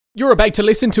You're about to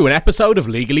listen to an episode of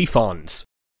Legally Fond.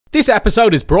 This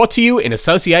episode is brought to you in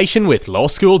association with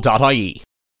lawschool.ie.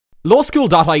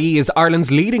 Lawschool.ie is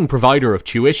Ireland's leading provider of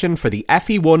tuition for the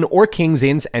FE1 or King's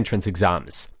Inns entrance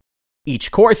exams.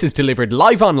 Each course is delivered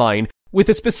live online with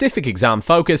a specific exam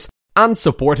focus and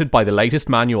supported by the latest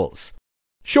manuals.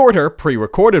 Shorter,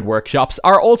 pre-recorded workshops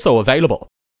are also available,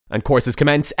 and courses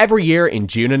commence every year in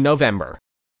June and November.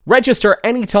 Register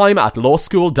anytime at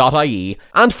lawschool.ie,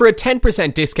 and for a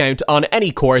 10% discount on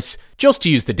any course, just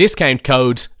use the discount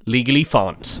code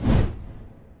LEGALLYFOND.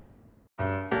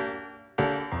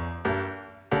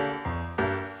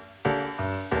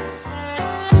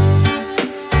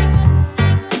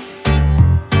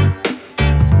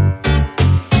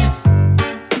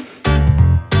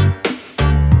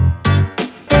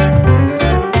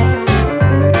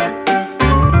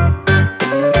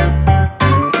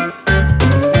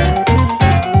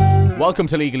 Welcome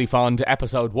to Legally Fond,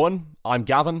 episode 1. I'm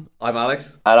Gavin. I'm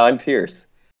Alex. And I'm Pierce.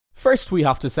 First, we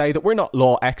have to say that we're not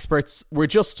law experts, we're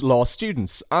just law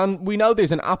students, and we know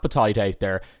there's an appetite out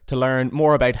there to learn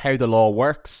more about how the law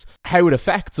works, how it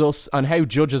affects us, and how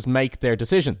judges make their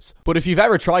decisions. But if you've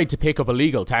ever tried to pick up a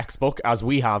legal textbook, as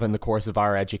we have in the course of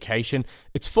our education,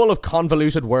 it's full of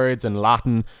convoluted words and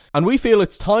Latin, and we feel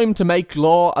it's time to make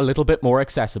law a little bit more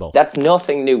accessible. That's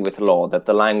nothing new with law, that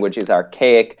the language is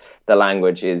archaic, the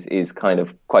language is kind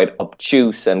of quite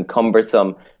obtuse and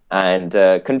cumbersome and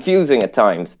confusing at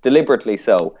times, deliberately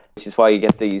so, which is why you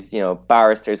get these,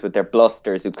 barristers with their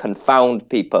blusters who confound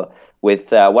people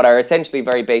with what are essentially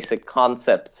very basic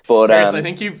concepts. But Chris, I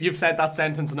think you've said that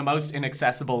sentence in the most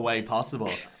inaccessible way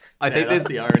possible. I think that's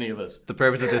the irony of it. The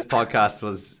purpose of this podcast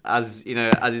was, as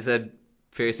you said,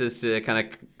 Pierce, is to kind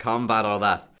of combat all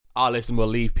that. Listen, we'll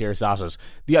leave Pierce at it.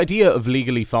 The idea of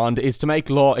Legally Fond is to make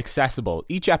law accessible.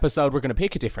 Each episode we're going to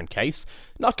pick a different case,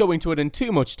 not go into it in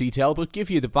too much detail, but give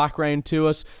you the background to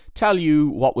it, tell you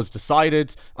what was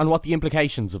decided, and what the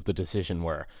implications of the decision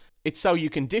were. It's so you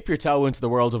can dip your toe into the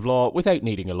world of law without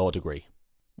needing a law degree.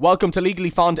 Welcome to Legally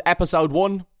Fond episode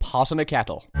 1, Pot in a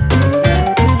Kettle.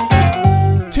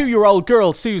 2-year-old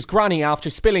girl sues granny after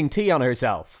spilling tea on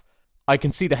herself. I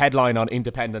can see the headline on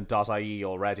independent.ie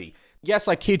already. Yes,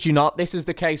 I kid you not, this is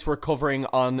the case we're covering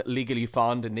on Legally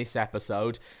Fond in this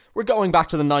episode. We're going back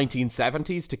to the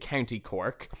 1970s to County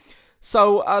Cork.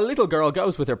 So, a little girl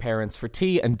goes with her parents for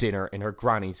tea and dinner in her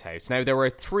granny's house. Now, there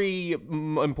were 3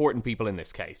 important people in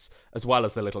this case, as well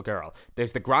as the little girl.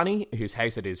 There's the granny, whose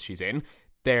house it is she's in.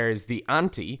 There's the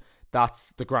auntie,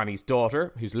 that's the granny's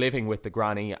daughter, who's living with the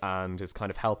granny and is kind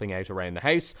of helping out around the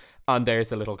house. And there's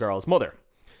the little girl's mother.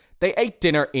 They ate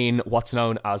dinner in what's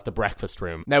known as the breakfast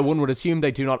room. Now, one would assume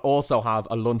they do not also have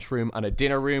a lunchroom and a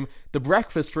dinner room. The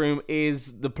breakfast room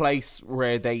is the place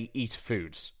where they eat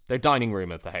food, their dining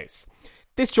room of the house.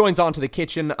 This joins onto the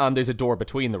kitchen and there's a door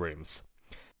between the rooms.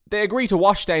 They agree to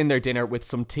wash down their dinner with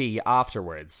some tea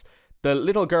afterwards. The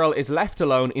little girl is left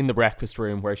alone in the breakfast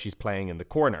room where she's playing in the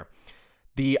corner.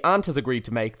 The aunt has agreed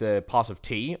to make the pot of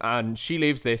tea and she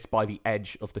leaves this by the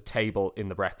edge of the table in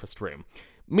the breakfast room.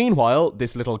 Meanwhile,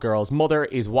 this little girl's mother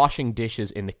is washing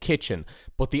dishes in the kitchen,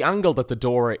 but the angle that the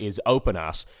door is open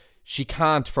at, she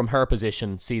can't, from her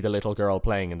position, see the little girl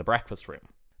playing in the breakfast room.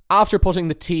 After putting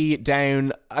the tea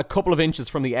down a couple of inches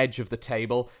from the edge of the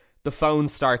table, the phone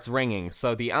starts ringing,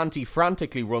 so the auntie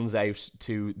frantically runs out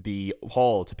to the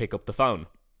hall to pick up the phone.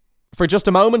 For just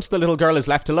a moment, the little girl is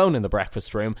left alone in the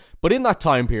breakfast room, but in that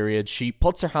time period, she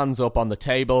puts her hands up on the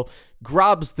table,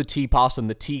 grabs the teapot and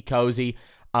the tea cosy,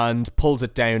 and pulls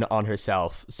it down on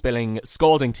herself, spilling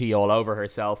scalding tea all over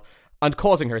herself and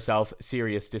causing herself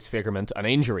serious disfigurement and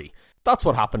injury. That's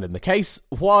what happened in the case.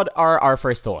 What are our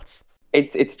first thoughts?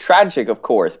 It's tragic, of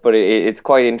course, but it's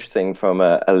quite interesting from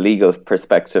a legal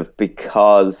perspective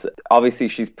because obviously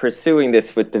she's pursuing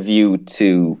this with the view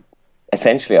to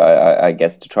essentially, I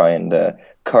guess, to try and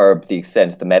curb the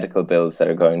extent of the medical bills that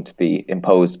are going to be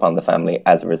imposed upon the family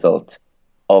as a result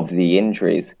of the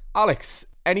injuries. Alex,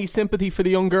 any sympathy for the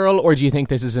young girl, or do you think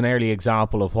this is an early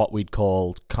example of what we'd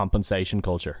call compensation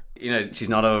culture? She's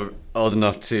not old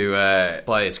enough to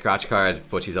buy a scratch card,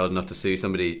 but she's old enough to sue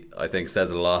somebody, I think says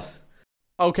a lot.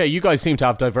 Okay, you guys seem to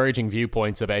have diverging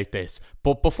viewpoints about this,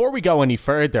 but before we go any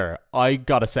further, I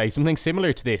gotta say something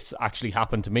similar to this actually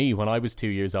happened to me when I was 2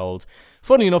 years old.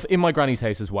 Funnily enough, in my granny's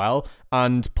house as well,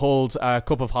 and pulled a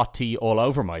cup of hot tea all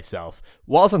over myself.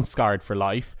 Wasn't scarred for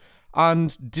life,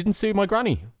 and didn't sue my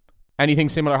granny. Anything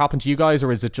similar happened to you guys,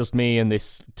 or is it just me and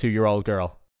this 2-year-old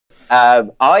girl?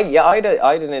 I had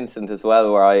an incident as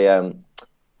well where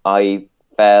I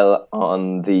fell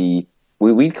on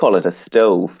we'd call it a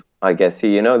stove, I guess.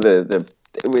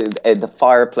 The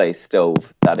fireplace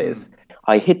stove, that is.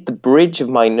 I hit the bridge of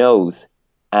my nose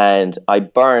and I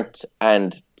burnt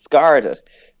and scarred it.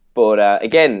 But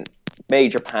again,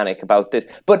 major panic about this.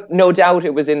 But no doubt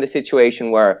it was in the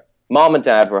situation where mom and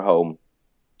dad were home.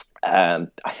 I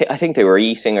think they were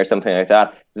eating or something like that.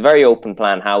 It was a very open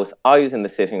plan house. I was in the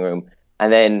sitting room,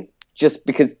 and then just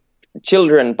because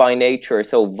children by nature are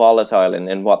so volatile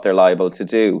in what they're liable to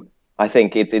do, I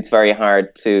think it's very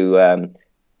hard to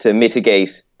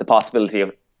mitigate the possibility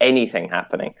of anything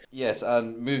happening. Yes,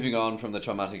 and moving on from the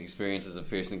traumatic experiences of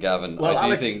Pierce and Gavin, Well, I do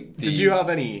Alex, think did you have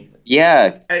any?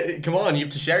 Yeah. Come on, you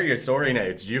have to share your story now.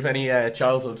 Did you have any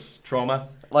childhood trauma?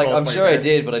 Like, caused I'm by sure I parents?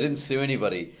 did, but I didn't sue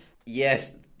anybody.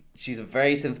 Yes, she's a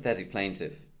very sympathetic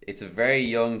plaintiff. It's a very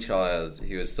young child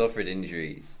who has suffered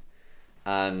injuries,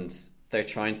 and they're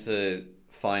trying to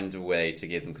find a way to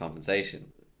give them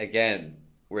compensation. Again,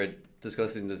 we're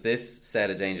discussing, does this set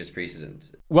a dangerous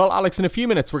precedent? Well, Alex, in a few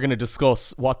minutes we're going to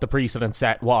discuss what the precedent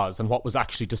set was and what was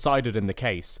actually decided in the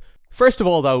case. First of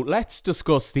all, though, let's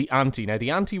discuss the auntie. Now,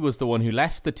 the auntie was the one who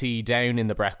left the tea down in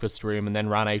the breakfast room and then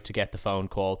ran out to get the phone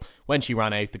call. When she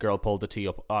ran out, the girl pulled the tea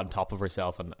up on top of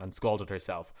herself and scalded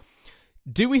herself.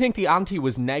 Do we think the auntie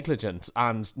was negligent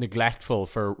and neglectful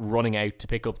for running out to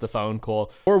pick up the phone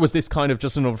call? Or was this kind of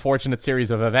just an unfortunate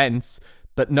series of events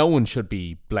that no one should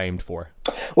be blamed for?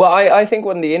 Well, I think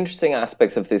one of the interesting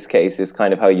aspects of this case is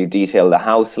kind of how you detail the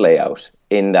house layout,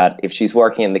 in that if she's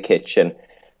working in the kitchen,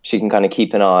 she can kind of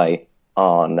keep an eye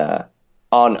on her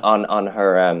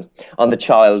on the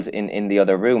child in the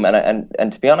other room,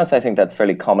 and to be honest, I think that's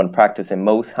fairly common practice in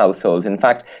most households. In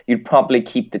fact, you'd probably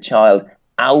keep the child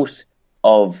out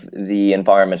of the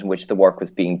environment in which the work was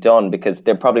being done, because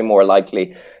they're probably more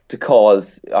likely to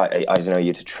cause I don't know,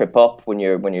 you to trip up when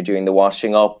you're doing the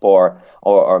washing up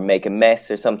or make a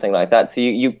mess or something like that. So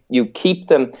you keep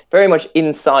them very much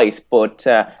in sight, but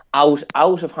out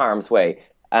of harm's way.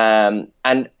 And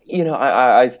you know,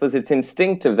 I suppose it's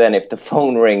instinctive then, if the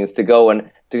phone rings, to go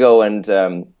and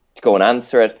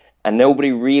answer it, and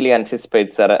nobody really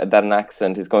anticipates that an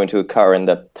accident is going to occur in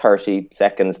the 30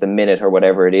 seconds, the minute, or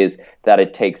whatever it is that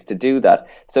it takes to do that.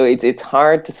 So it's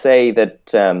hard to say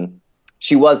that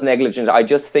she was negligent. I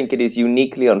just think it is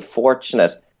uniquely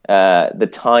unfortunate, the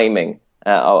timing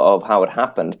of how it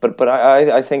happened. But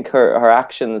I think her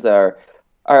actions are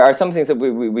some things that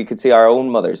we could see our own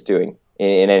mothers doing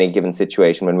in any given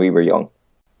situation when we were young.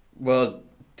 Well,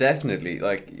 definitely.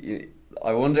 Like,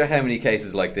 I wonder how many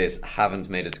cases like this haven't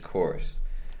made it to court.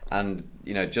 And,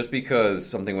 you know, just because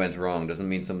something went wrong doesn't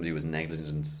mean somebody was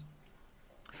negligent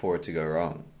for it to go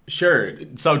wrong. Sure.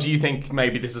 So do you think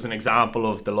maybe this is an example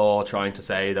of the law trying to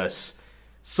say that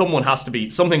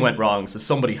something went wrong, so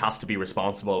somebody has to be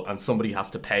responsible and somebody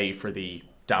has to pay for the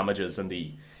damages and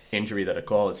the injury that it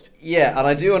caused? Yeah, and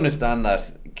I do understand that,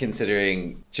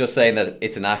 considering just saying that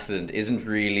it's an accident isn't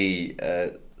really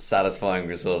a satisfying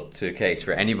result to a case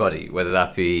for anybody, whether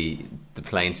that be the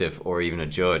plaintiff or even a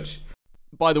judge.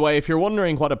 By the way, if you're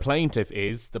wondering what a plaintiff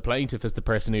is, the plaintiff is the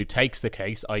person who takes the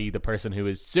case, i.e. the person who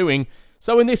is suing.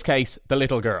 So in this case, the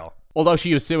little girl. Although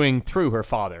she is suing through her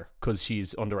father, because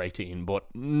she's under 18, but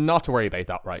not to worry about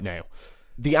that right now.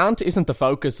 The aunt isn't the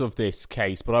focus of this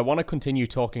case, but I want to continue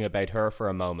talking about her for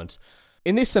a moment.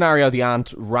 In this scenario, the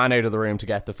aunt ran out of the room to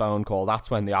get the phone call.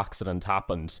 That's when the accident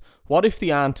happened. What if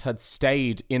the aunt had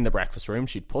stayed in the breakfast room?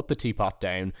 She'd put the teapot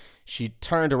down, she'd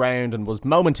turned around and was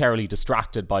momentarily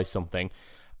distracted by something,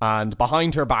 and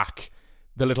behind her back,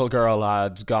 the little girl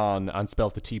had gone and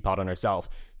spilt the teapot on herself.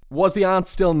 Was the aunt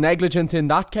still negligent in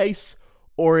that case,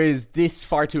 or is this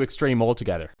far too extreme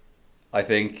altogether? I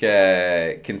think,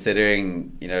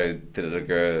 considering, you know,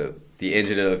 the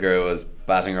injured little girl was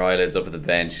batting her eyelids up at the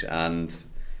bench, and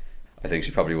I think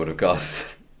she probably would have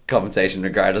got compensation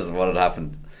regardless of what had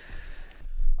happened.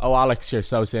 Oh, Alex, you're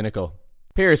so cynical.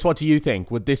 Pierce, what do you think?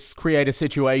 Would this create a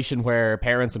situation where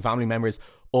parents and family members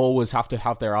always have to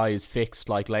have their eyes fixed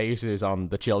like lasers on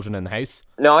the children in the house?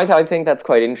 No, I think that's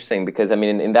quite interesting, because I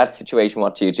mean, in that situation,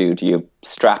 what do you do? Do you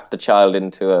strap the child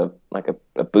into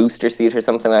a booster seat or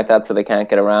something like that so they can't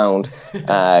get around?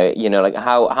 You know, like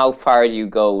how far do you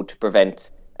go to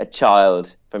prevent a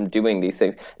child from doing these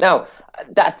things? Now,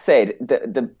 that said,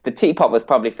 the teapot was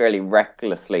probably fairly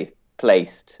recklessly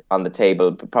placed on the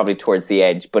table, probably towards the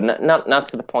edge, but not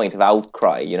to the point of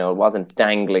outcry. You know, it wasn't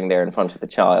dangling there in front of the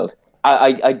child.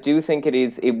 I do think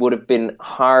it would have been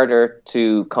harder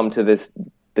to come to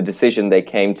the decision they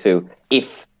came to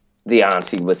if the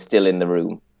auntie was still in the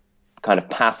room, kind of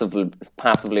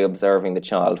passively observing the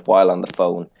child while on the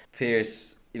phone.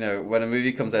 Pierce, you know, when a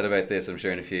movie comes out about this, I'm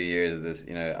sure in a few years, of this,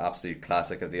 you know, absolute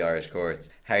classic of the Irish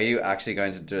courts, how are you actually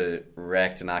going to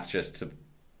direct an actress to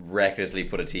recklessly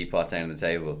put a teapot down on the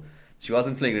table? She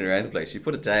wasn't flinging it around the place. She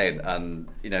put it down, and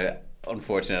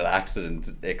unfortunate accident,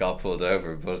 it got pulled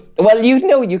over. But well,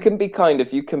 you can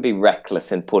be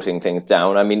reckless in putting things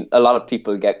down. I mean, a lot of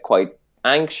people get quite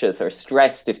anxious or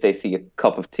stressed if they see a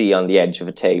cup of tea on the edge of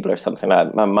a table or something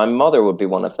like that. My mother would be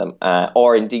one of them,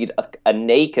 or indeed a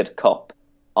naked cup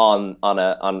on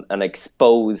an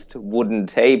exposed wooden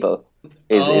table.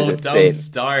 Don't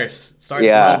start. Starts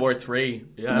World War III.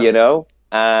 Yeah.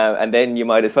 And then you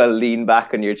might as well lean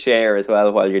back on your chair as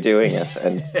well while you're doing it.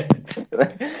 And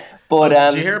but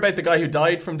did you hear about the guy who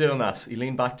died from doing that? He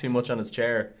leaned back too much on his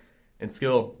chair in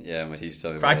school. Yeah, my teacher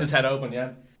told me. Cracked his head open. Yeah.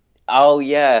 Oh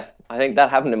yeah, I think that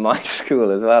happened in my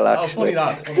school as well. Actually,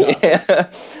 funny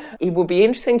that. It would be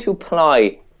interesting to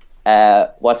apply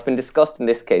what's been discussed in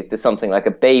this case to something like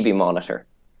a baby monitor.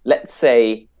 Let's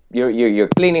say you're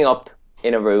cleaning up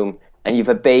in a room and you've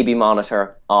a baby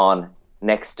monitor on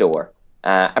next door.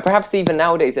 And perhaps even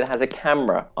nowadays it has a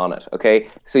camera on it, okay?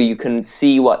 So you can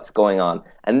see what's going on.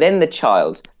 And then the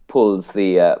child pulls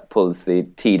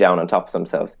the tea down on top of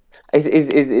themselves.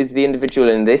 Is the individual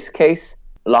in this case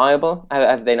liable?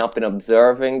 Have they not been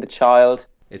observing the child?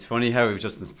 It's funny how we've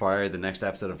just inspired the next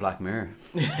episode of Black Mirror.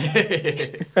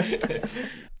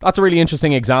 That's a really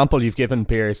interesting example you've given,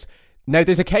 Piers. Now,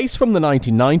 there's a case from the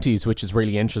 1990s which is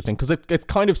really interesting because it's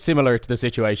kind of similar to the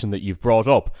situation that you've brought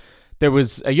up. There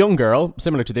was a young girl,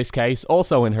 similar to this case,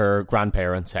 also in her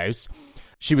grandparents' house.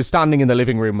 She was standing in the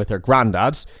living room with her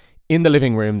granddad. In the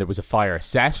living room, there was a fire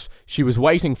set. She was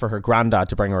waiting for her granddad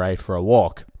to bring her out for a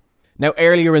walk. Now,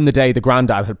 earlier in the day, the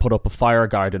granddad had put up a fire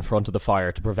guard in front of the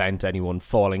fire to prevent anyone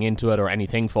falling into it or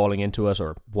anything falling into it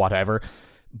or whatever.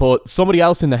 But somebody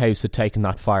else in the house had taken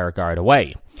that fire guard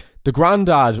away. The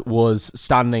granddad was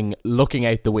standing looking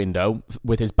out the window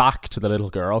with his back to the little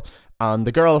girl, and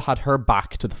the girl had her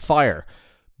back to the fire.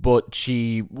 But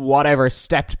she,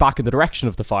 stepped back in the direction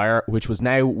of the fire, which was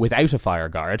now without a fire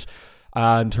guard,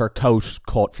 and her coat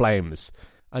caught flames.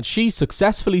 And she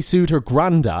successfully sued her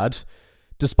granddad,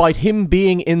 despite him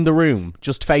being in the room,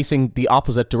 just facing the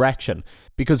opposite direction,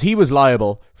 because he was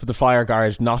liable for the fire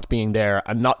guard not being there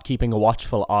and not keeping a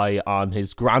watchful eye on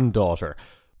his granddaughter.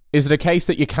 Is it a case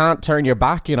that you can't turn your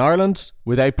back in Ireland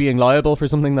without being liable for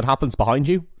something that happens behind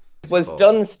you? Was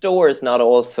Dunnes Stores not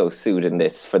also sued in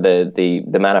this for the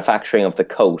manufacturing of the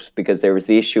coat? Because there was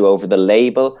the issue over the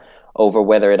label, over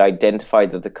whether it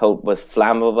identified that the coat was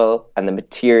flammable and the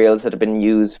materials that had been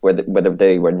used, whether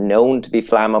they were known to be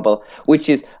flammable, which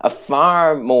is a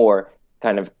far more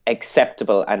kind of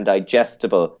acceptable and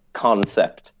digestible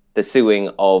concept. The suing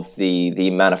of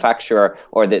the manufacturer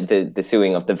or the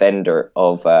suing of the vendor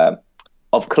of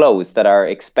clothes that are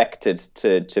expected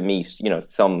to meet,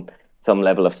 some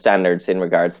level of standards in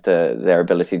regards to their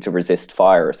ability to resist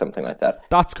fire or something like that.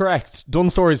 That's correct.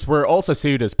 Dunnes Stores were also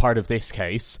sued as part of this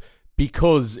case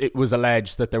because it was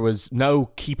alleged that there was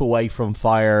no keep away from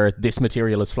fire, this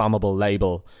material is flammable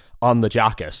label on the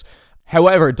jacket.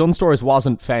 However, Dunnes Stores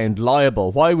wasn't found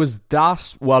liable. Why was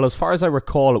that? Well, as far as I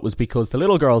recall, it was because the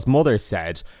little girl's mother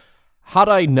said, had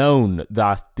I known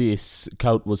that this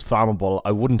coat was flammable,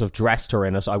 I wouldn't have dressed her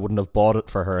in it. I wouldn't have bought it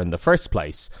for her in the first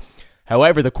place.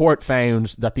 However, the court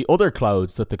found that the other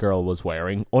clothes that the girl was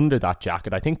wearing under that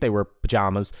jacket, I think they were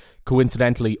pajamas,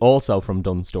 coincidentally also from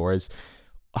Dunnes Stores,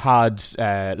 had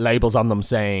labels on them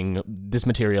saying, this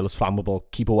material is flammable,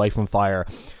 keep away from fire.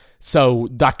 So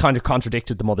that kind of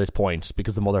contradicted the mother's point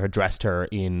because the mother had dressed her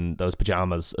in those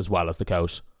pajamas as well as the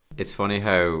coat. It's funny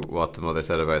how what the mother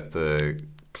said about the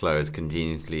clothes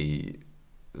conveniently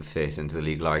fit into the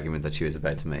legal argument that she was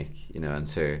about to make, and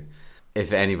so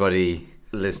if anybody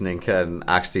listening can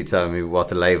actually tell me what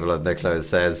the label on their clothes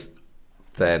says,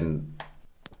 then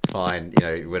fine,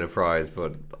 you win a prize,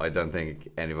 but I don't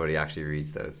think anybody actually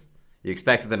reads those. You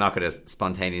expect that they're not going to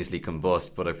spontaneously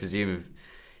combust, but I presume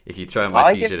if you throw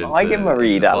my t-shirt into I give them a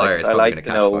read, Alex. I like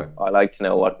to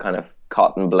know what kind of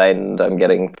cotton blend I'm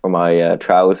getting for my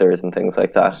trousers and things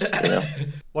like that.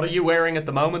 What are you wearing at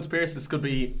the moment, Pierce? This could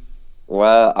be.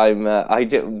 Well,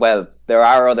 there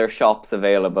are other shops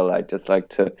available. I'd just like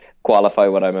to qualify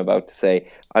what I'm about to say.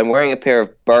 I'm wearing a pair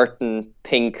of Burton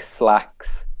pink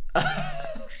slacks.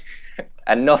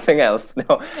 And nothing else,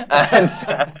 no.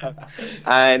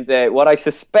 And what I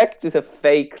suspect is a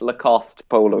fake Lacoste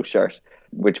polo shirt,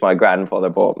 which my grandfather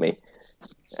bought me.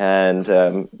 And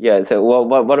so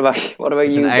what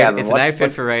about you, Gavin? It's an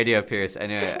outfit for radio, Pierce.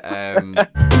 Anyway.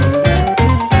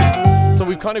 So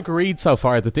we've kind of agreed so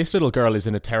far that this little girl is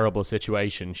in a terrible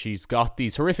situation. She's got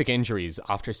these horrific injuries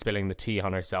after spilling the tea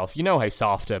on herself. You know how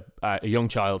soft a young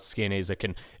child's skin is. It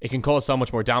can cause so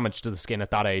much more damage to the skin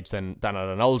at that age than at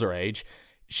an older age.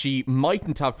 She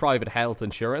mightn't have private health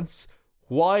insurance,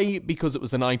 Why? Because it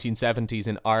was the 1970s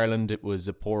in Ireland. It was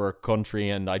a poorer country,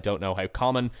 and I don't know how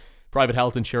common private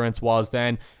health insurance was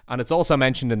then. And it's also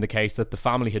mentioned in the case that the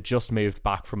family had just moved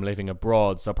back from living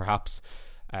abroad, so perhaps,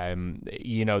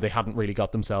 they hadn't really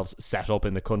got themselves set up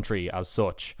in the country as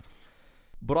such.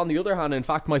 But on the other hand, in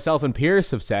fact, myself and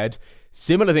Pierce have said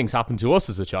similar things happened to us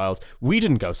as a child. We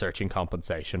didn't go searching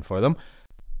compensation for them.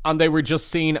 And they were just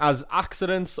seen as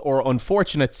accidents or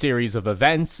unfortunate series of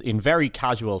events in very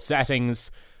casual settings,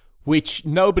 which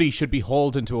nobody should be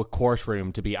hauled into a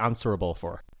courtroom to be answerable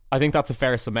for. I think that's a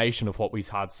fair summation of what we've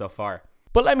had so far.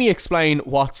 But let me explain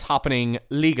what's happening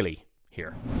legally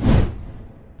here.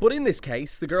 But in this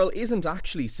case, the girl isn't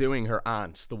actually suing her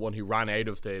aunt, the one who ran out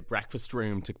of the breakfast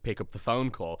room to pick up the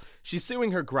phone call. She's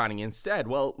suing her granny instead.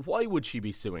 Well, why would she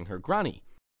be suing her granny?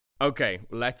 Okay,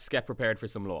 let's get prepared for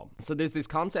some law. So there's this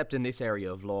concept in this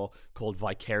area of law called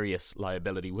vicarious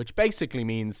liability, which basically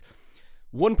means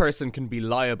one person can be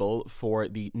liable for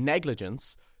the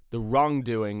negligence, the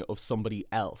wrongdoing of somebody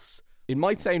else. It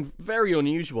might sound very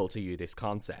unusual to you, this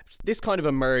concept. This kind of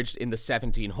emerged in the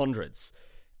 1700s,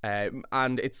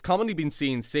 and it's commonly been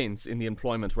seen since in the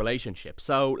employment relationship.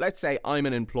 So let's say I'm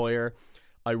an employer,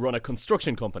 I run a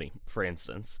construction company, for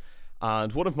instance,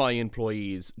 and one of my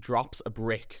employees drops a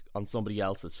brick on somebody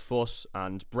else's foot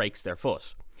and breaks their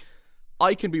foot.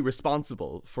 I can be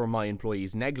responsible for my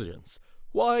employee's negligence.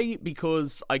 Why?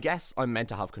 Because I guess I'm meant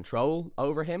to have control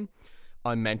over him.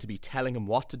 I'm meant to be telling him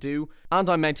what to do, and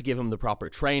I'm meant to give him the proper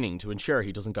training to ensure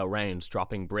he doesn't go round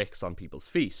dropping bricks on people's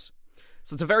feet.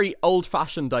 So it's a very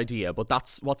old-fashioned idea, but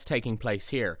that's what's taking place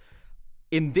here.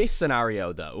 In this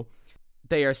scenario, though,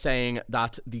 they are saying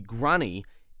that the granny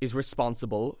is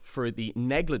responsible for the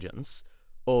negligence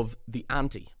of the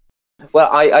auntie. Well,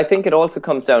 I think it also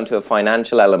comes down to a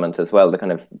financial element as well, the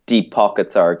kind of deep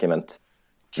pockets argument,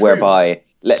 True. Whereby,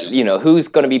 who's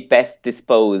going to be best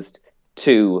disposed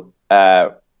to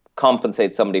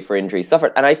compensate somebody for injury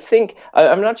suffered. And I think,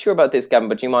 I'm not sure about this, Gavin,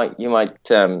 but you might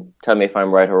tell me if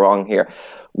I'm right or wrong here.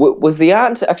 Was the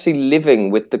aunt actually living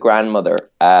with the grandmother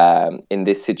in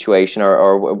this situation,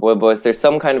 or was there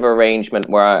some kind of arrangement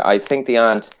where I think the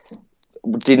aunt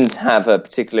didn't have a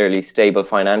particularly stable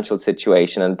financial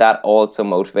situation, and that also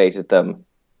motivated them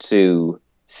to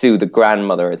sue the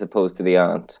grandmother as opposed to the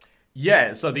aunt?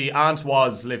 Yeah, so the aunt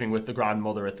was living with the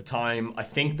grandmother at the time. I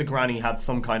think the granny had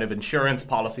some kind of insurance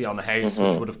policy on the house,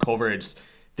 which would have covered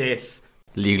this.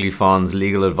 Legally Fawn's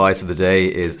legal advice of the day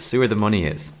is sue where the money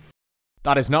is.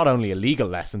 That is not only a legal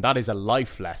lesson, that is a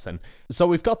life lesson. So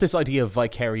we've got this idea of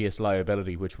vicarious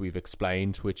liability, which we've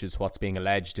explained, which is what's being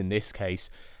alleged in this case.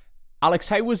 Alex,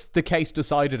 how was the case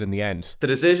decided in the end? The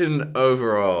decision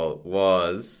overall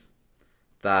was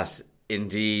that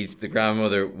indeed the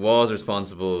grandmother was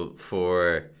responsible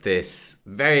for this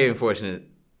very unfortunate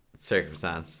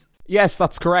circumstance. Yes,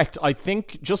 that's correct. I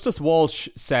think Justice Walsh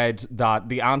said that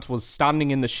the aunt was standing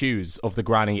in the shoes of the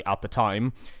granny at the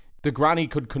time. The granny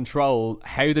could control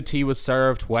how the tea was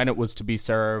served, when it was to be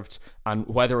served, and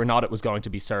whether or not it was going to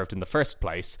be served in the first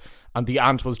place. And the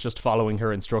aunt was just following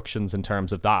her instructions in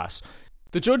terms of that.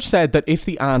 The judge said that if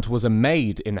the aunt was a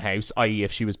maid in the house, i.e.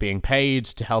 if she was being paid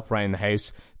to help around the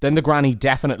house, then the granny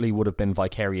definitely would have been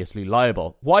vicariously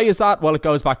liable. Why is that? Well, it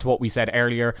goes back to what we said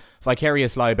earlier.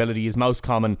 Vicarious liability is most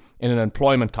common in an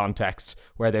employment context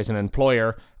where there's an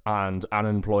employer and an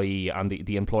employee, and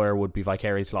the employer would be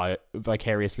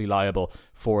vicariously liable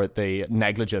for the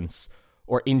negligence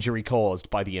or injury caused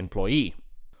by the employee.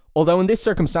 Although in this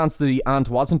circumstance, the aunt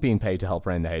wasn't being paid to help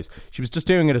around the house. She was just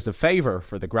doing it as a favour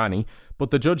for the granny,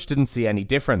 but the judge didn't see any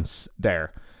difference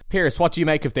there. Pierce, what do you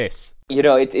make of this?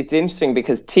 It's interesting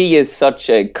because tea is such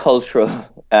a cultural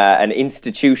and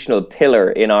institutional pillar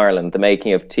in Ireland, the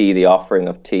making of tea, the offering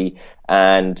of tea,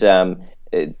 and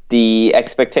the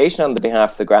expectation on the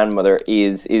behalf of the grandmother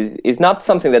is not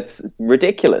something that's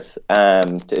ridiculous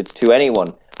to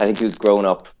anyone, I think, who's grown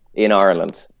up in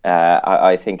Ireland.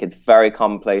 I think it's a very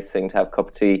commonplace thing to have a cup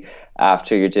of tea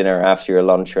after your dinner, after your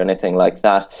lunch, or anything like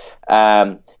that.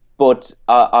 But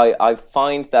I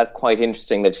find that quite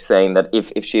interesting that you're saying that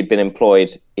if she had been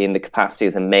employed in the capacity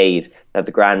as a maid, that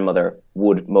the grandmother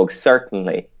would most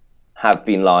certainly have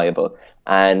been liable.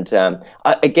 And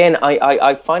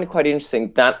I find it quite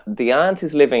interesting that the aunt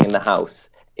is living in the house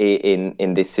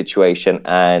in this situation,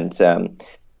 and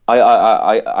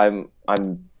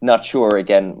I'm not sure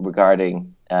again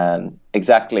regarding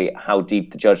exactly how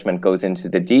deep the judgment goes into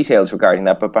the details regarding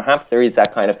that, but perhaps there is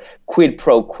that kind of quid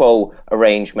pro quo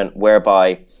arrangement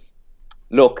whereby,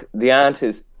 look, the aunt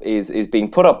is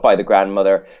being put up by the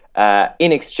grandmother.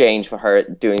 in exchange for her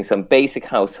doing some basic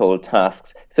household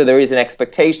tasks. So there is an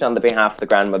expectation on the behalf of the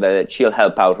grandmother that she'll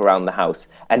help out around the house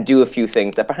and do a few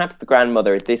things that perhaps the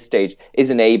grandmother at this stage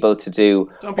isn't able to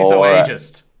do. Don't be so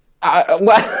ageist.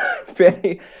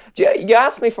 Well, you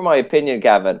asked me for my opinion,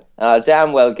 Gavin, and I'll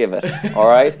damn well give it. All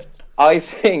right? I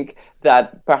think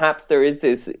that perhaps there is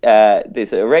this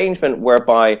arrangement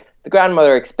whereby the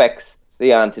grandmother expects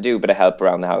the aunt to do a bit of help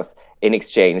around the house in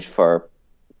exchange for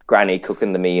Granny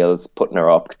cooking the meals, putting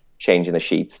her up, changing the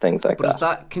sheets, things like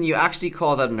that. Can you actually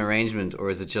call that an arrangement, or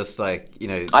is it just like,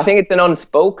 I think it's an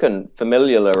unspoken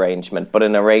familial arrangement, but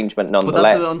an arrangement nonetheless. But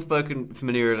that's an unspoken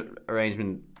familial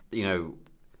arrangement,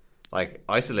 like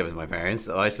I still live with my parents,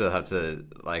 so I still have to,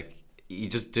 like, you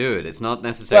just do it. It's not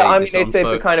necessarily. Well, I mean, it's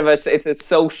a kind of it's a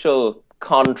social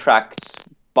contract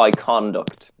by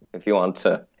conduct, if you want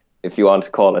to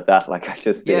call it that, like I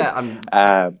just did.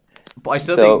 Yeah, but I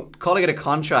still think calling it a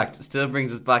contract still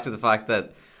brings us back to the fact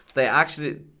that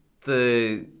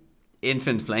the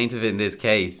infant plaintiff in this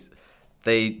case,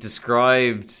 they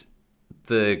described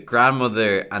the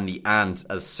grandmother and the aunt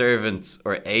as servants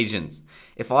or agents.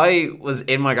 If I was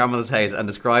in my grandmother's house and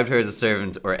described her as a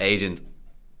servant or agent,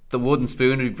 the wooden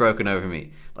spoon would be broken over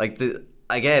me. Like,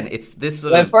 it's this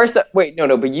sort of... First, wait,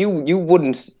 no, but you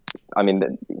wouldn't... I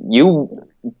mean, you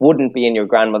wouldn't be in your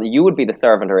grandmother. You would be the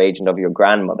servant or agent of your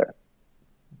grandmother.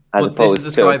 But this is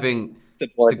describing the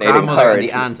grandmother and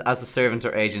the aunt as the servant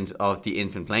or agent of the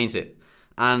infant plaintiff.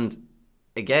 And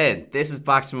again, this is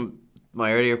back to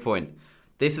my earlier point.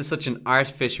 This is such an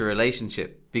artificial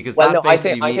relationship, because what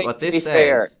this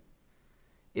says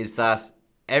is that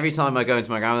every time I go into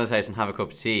my grandmother's house and have a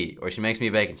cup of tea, or she makes me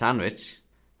a bacon sandwich,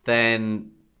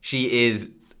 then she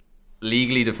is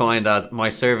legally defined as my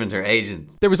servant or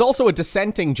agent. There was also a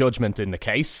dissenting judgment in the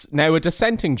case. Now, a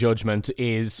dissenting judgment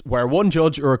is where one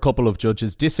judge or a couple of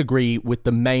judges disagree with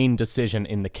the main decision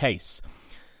in the case.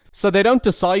 So they don't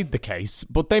decide the case,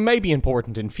 but they may be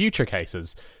important in future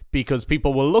cases, because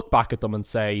people will look back at them and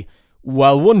say,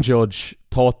 well, one judge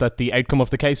thought that the outcome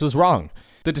of the case was wrong.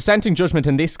 The dissenting judgment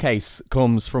in this case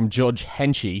comes from Judge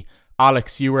Henchy.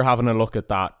 Alex, you were having a look at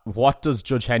that. What does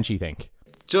Judge Henchy think?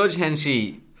 Judge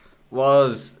Henchy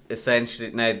was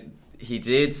essentially... Now, he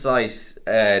did cite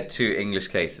 2 English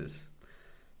cases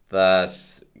that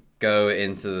go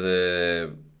into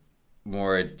the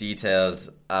more detailed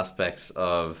aspects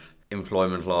of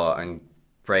employment law and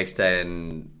breaks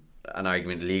down an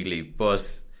argument legally.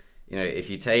 But, if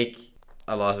you take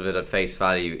a lot of it at face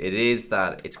value, it is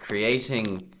that it's creating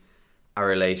a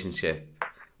relationship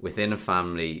within a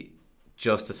family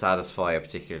just to satisfy a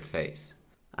particular case,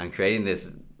 and creating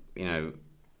this,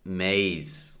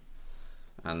 maze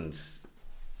and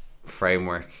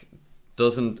framework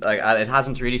doesn't, it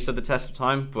hasn't really stood the test of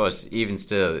time. But even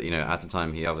still, at the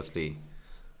time, he obviously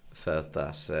felt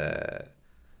that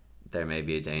there may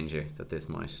be a danger that this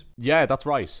might. Yeah, that's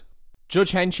right.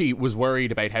 Judge Henchy was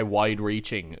worried about how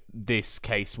wide-reaching this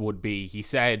case would be. He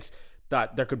said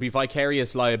that there could be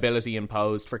vicarious liability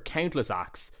imposed for countless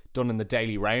acts done in the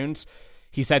daily round.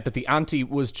 He said that the auntie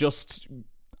was just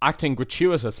acting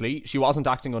gratuitously. She wasn't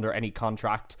acting under any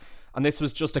contract. And this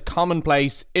was just a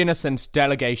commonplace, innocent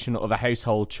delegation of a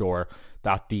household chore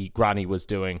that the granny was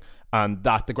doing, and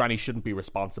that the granny shouldn't be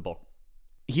responsible.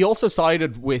 He also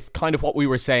sided with kind of what we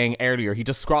were saying earlier. He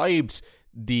described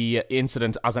the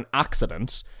incident as an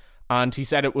accident, and he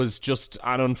said it was just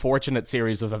an unfortunate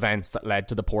series of events that led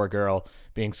to the poor girl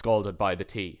being scalded by the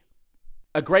tea.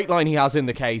 A great line he has in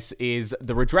the case is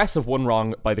the redress of one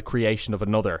wrong by the creation of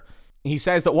another. He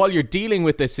says that while you're dealing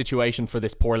with this situation for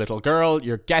this poor little girl,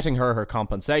 you're getting her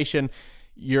compensation,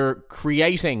 you're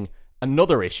creating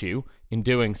another issue in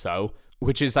doing so,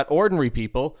 which is that ordinary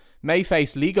people may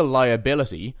face legal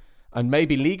liability and may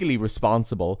be legally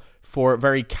responsible for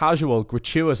very casual,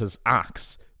 gratuitous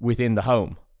acts within the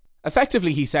home.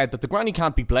 Effectively, he said that the granny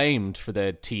can't be blamed for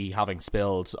the tea having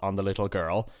spilled on the little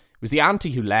girl. It was the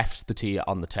auntie who left the tea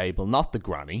on the table, not the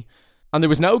granny. And there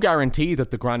was no guarantee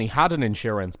that the granny had an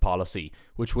insurance policy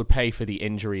which would pay for the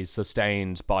injuries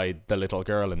sustained by the little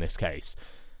girl in this case.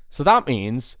 So that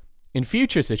means, in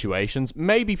future situations,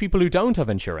 maybe people who don't have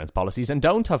insurance policies and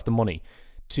don't have the money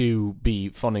to be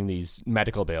funding these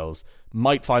medical bills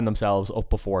might find themselves up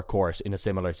before court in a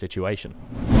similar situation.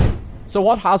 So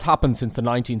what has happened since the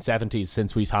 1970s,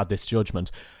 since we've had this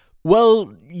judgment?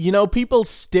 Well, people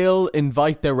still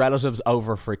invite their relatives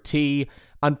over for tea,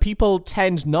 and people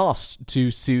tend not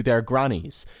to sue their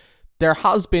grannies. There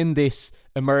has been this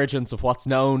emergence of what's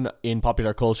known in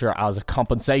popular culture as a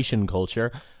compensation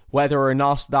culture. Whether or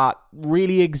not that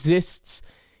really exists,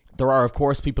 there are, of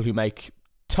course, people who make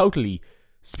totally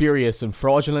spurious and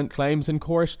fraudulent claims in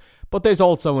court, but there's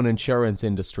also an insurance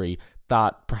industry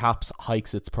that perhaps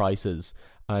hikes its prices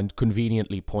and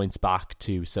conveniently points back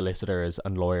to solicitors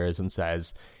and lawyers and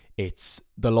says it's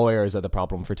the lawyers are the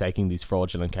problem for taking these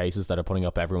fraudulent cases that are putting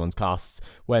up everyone's costs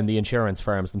when the insurance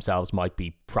firms themselves might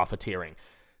be profiteering.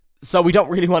 So we don't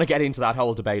really want to get into that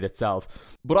whole debate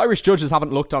itself. But Irish judges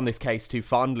haven't looked on this case too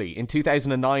fondly. In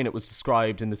 2009, it was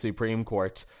described in the Supreme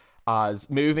Court as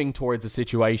moving towards a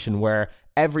situation where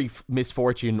every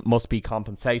misfortune must be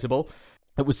compensatable.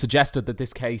 It was suggested that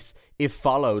this case, if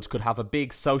followed, could have a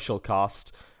big social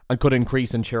cost and could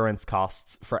increase insurance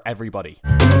costs for everybody.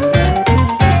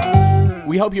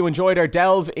 We hope you enjoyed our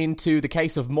delve into the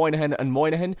case of Moynihan and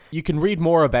Moynihan. You can read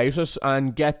more about it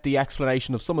and get the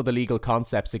explanation of some of the legal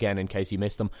concepts again in case you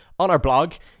missed them on our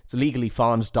blog. It's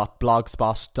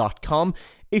legallyfond.blogspot.com.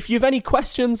 If you have any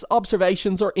questions,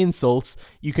 observations or insults,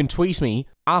 you can tweet me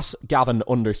at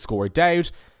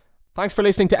Gavin_Dowd. Thanks for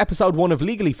listening to episode 1 of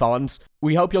Legally Fond.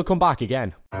 We hope you'll come back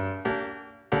again.